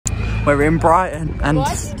We're in Brighton and...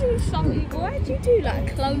 Why'd you do something? Why'd you do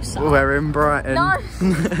like closer? We're in Brighton. No!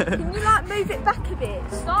 Can you like move it back a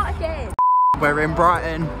bit? Start again. We're in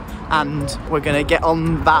Brighton and we're gonna get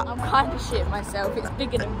on that. I'm kind of shit myself, it's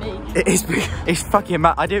bigger than me. It is big, it's fucking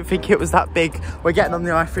mad. I didn't think it was that big. We're getting on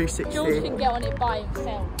the i360. George can get on it by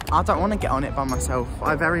himself. I don't want to get on it by myself.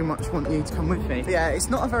 I very much want you to come with me. But yeah, it's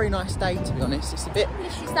not a very nice day to be honest. It's a bit...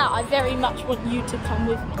 This is that, I very much want you to come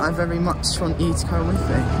with me. I very much want you to come with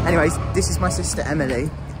me. Anyways, this is my sister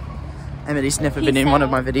Emily. Emily's never been in one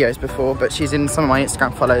of my videos before, but she's in some of my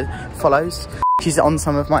Instagram follows. She's on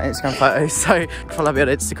some of my Instagram photos, so follow me on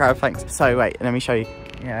Instagram, thanks. So wait, let me show you.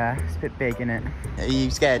 Yeah, it's a bit big, isn't it? Are you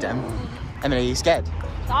scared, Emily, are you scared?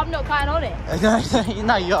 I'm not going on it.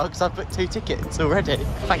 No, you are, because I've booked 2 tickets already.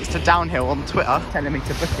 Thanks to Downhill on Twitter telling me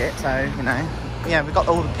to book it, so, you know. Yeah, we've got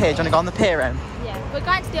all the pier. Do you want to go on the pier, Em? Yeah, we're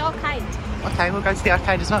going to the arcade. Okay, we'll go to the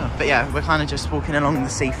arcade as well. But yeah, we're kind of just walking along the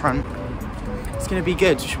seafront. It's going to be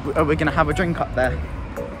good. We're going to have a drink up there.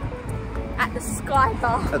 At the Sky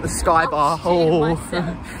Bar. At the Sky Bar. Oh.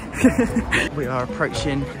 We are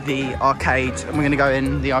approaching the arcade and we're going to go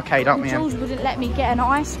in the arcade, aren't we, Em? George wouldn't let me get an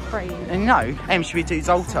ice cream. No. Em, should we do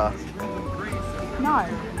Zoltar? No.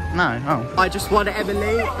 No, oh. I just won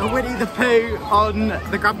Emily a Winnie the Pooh on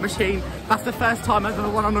the grab machine. That's the first time I've ever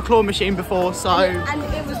won on a claw machine before, so... And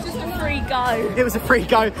it was just a free go. It was a free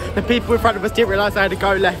go. The people in front of us didn't realise they had to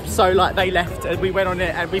go left, so like they left and we went on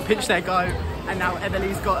it and we pitched their go. And now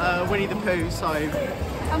Emily's got a Winnie the Pooh, so...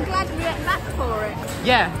 I'm glad we went back for it.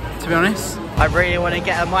 Yeah, to be honest. I really want to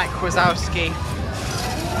get a Mike Wazowski.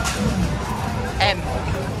 Em,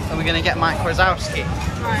 are we going to get Mike Wazowski?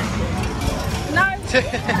 Right. No.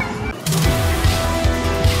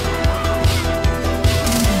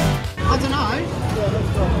 I don't know.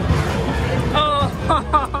 Oh.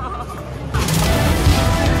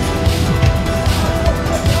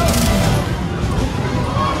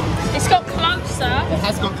 It's got closer. It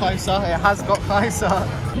has got closer. It has got closer.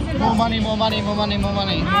 More money, more money, more money, more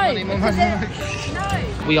money. No, more money, more money.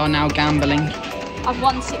 No. We are now gambling. I've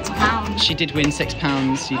won £6. She did win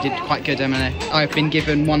 £6. You did quite good, Emily. I've been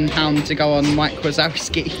given £1 to go on Mike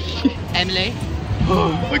Wazowski. Emily?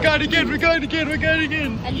 We're going again, we're going again, we're going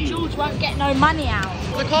again. And George won't get no money out.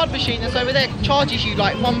 The card machine that's over there charges you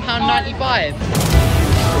like £1.95.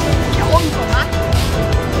 Get on for that.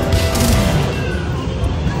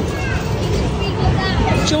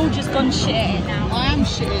 George has gone shit at it now. I am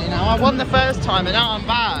shit at it now. I won the first time and now I'm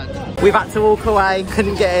bad. We've had to walk away,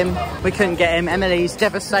 couldn't get him. We couldn't get him. Emily's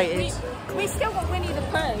devastated. We still got Winnie the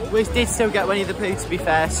Pooh. We did still get Winnie the Pooh, to be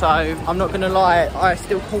fair, so I'm not going to lie, I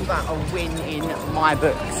still call that a win in my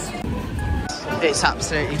books. It's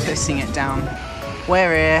absolutely pissing it down.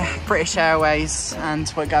 We're here, British Airways, and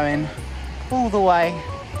we're going all the way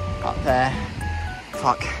up there.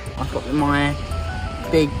 Fuck. I've got my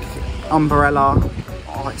big umbrella.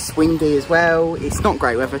 Oh, it's windy as well. It's not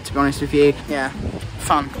great weather, to be honest with you. Yeah,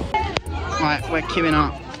 fun. Right, we're queuing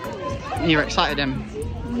up. You're excited, Em?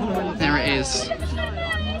 There it is.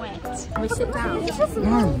 We sit down.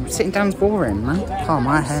 No, sitting down's boring, man. Oh,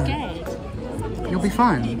 my hair. Scared. You'll be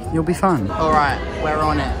fine. You'll be fine. All right, we're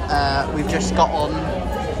on it. We've just got on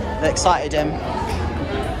the excited Em.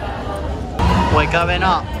 We're going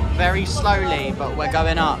up very slowly, but we're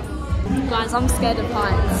going up. Guys, I'm scared of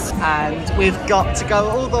heights. And we've got to go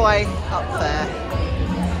all the way up there.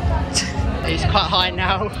 It's quite high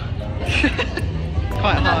now.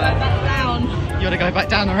 Quite high. Back down. You want to go back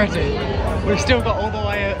down already? We've still got all the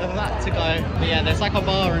way of that to go. But yeah, there's like a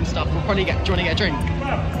bar and stuff. We'll probably get... Do you want to get a drink?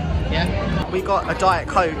 Yeah? We got a Diet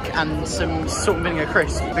Coke and some salt and vinegar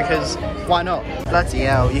crisp because why not? Bloody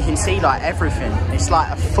hell, you can see like everything. It's like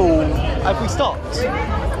a full... Have we stopped?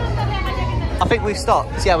 I think we've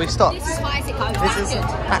stopped. Yeah, we've stopped. This is high as it goes.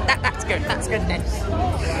 That's good. That's good then.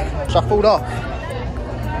 Should I fall off?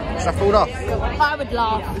 Should I fall off? I would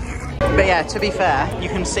laugh. But yeah, to be fair, you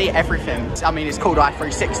can see everything. I mean, it's called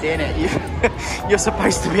i360, isn't it? You're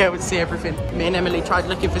supposed to be able to see everything. Me and Emily tried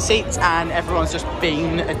looking for seats and everyone's just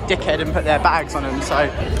been a dickhead and put their bags on them. So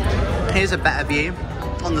here's a better view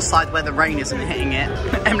on the side where the rain isn't hitting it.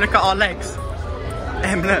 Em, look at our legs.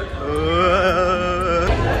 Em, look.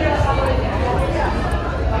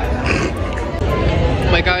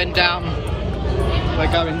 We're going down.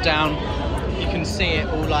 We're going down. You can see it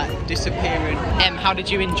all like disappearing. Em, how did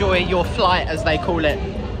you enjoy your flight, as they call it?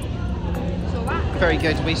 It's alright. Very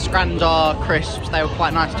good. We scrammed our crisps. They were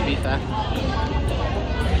quite nice, to be fair.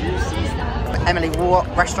 Emily, what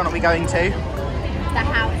restaurant are we going to? The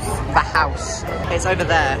house. The house. It's over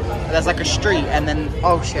there. There's like a street and then...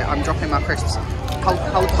 Oh shit, I'm dropping my crisps.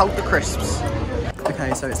 Hold the crisps.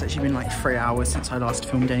 Okay, so it's actually been like 3 hours since I last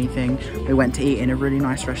filmed anything. We went to eat in a really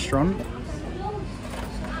nice restaurant.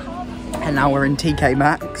 And now we're in TK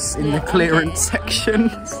Maxx in the clearance section.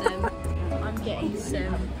 I'm getting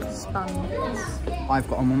some sponges. I've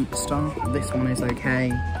got a Monster. This one is okay.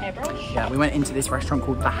 Hairbrush. Yeah, we went into this restaurant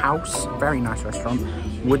called The House. Very nice restaurant.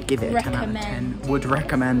 Would give it a 10 out of 10. Would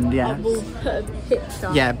recommend, yes. We'll put a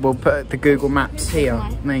picture. Yeah, we'll put the Google Maps here.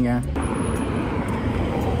 There you go.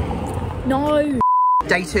 No.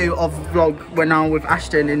 Day 2 of vlog. We're now with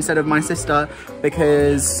Ashton instead of my sister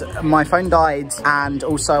because my phone died and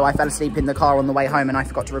also I fell asleep in the car on the way home and I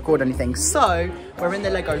forgot to record anything. So we're in the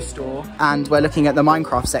Lego store and we're looking at the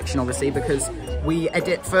Minecraft section obviously because we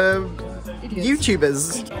edit for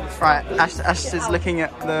YouTubers. Right, Ash is looking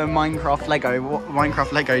at the Minecraft Lego. What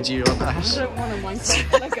Minecraft Lego do you want, Ash? I don't want a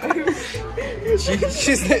Minecraft Lego.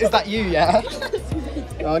 Is that you, yeah?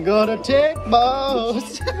 I gotta take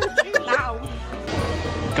most. Loud.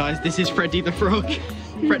 Guys, this is Freddy the Frog.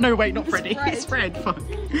 No, wait, not Freddy. It's Fred. Fuck.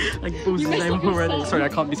 Like balls his name up already. Sorry, I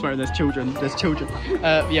can't be swearing. There's children. There's children.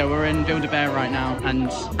 Yeah, we're in Build-A-Bear right now, and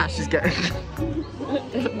Ash is getting.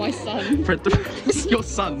 My son. Fred, it's your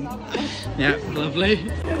son. Yeah, lovely.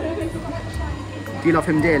 Do you love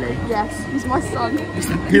him dearly? Yes, he's my son.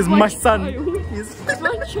 He's my son. He's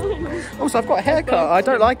my child. Also, I've got a haircut. I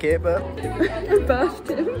don't like it, but. I birthed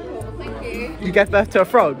him. Thank you. You gave birth to a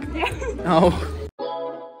frog? Yeah. Oh.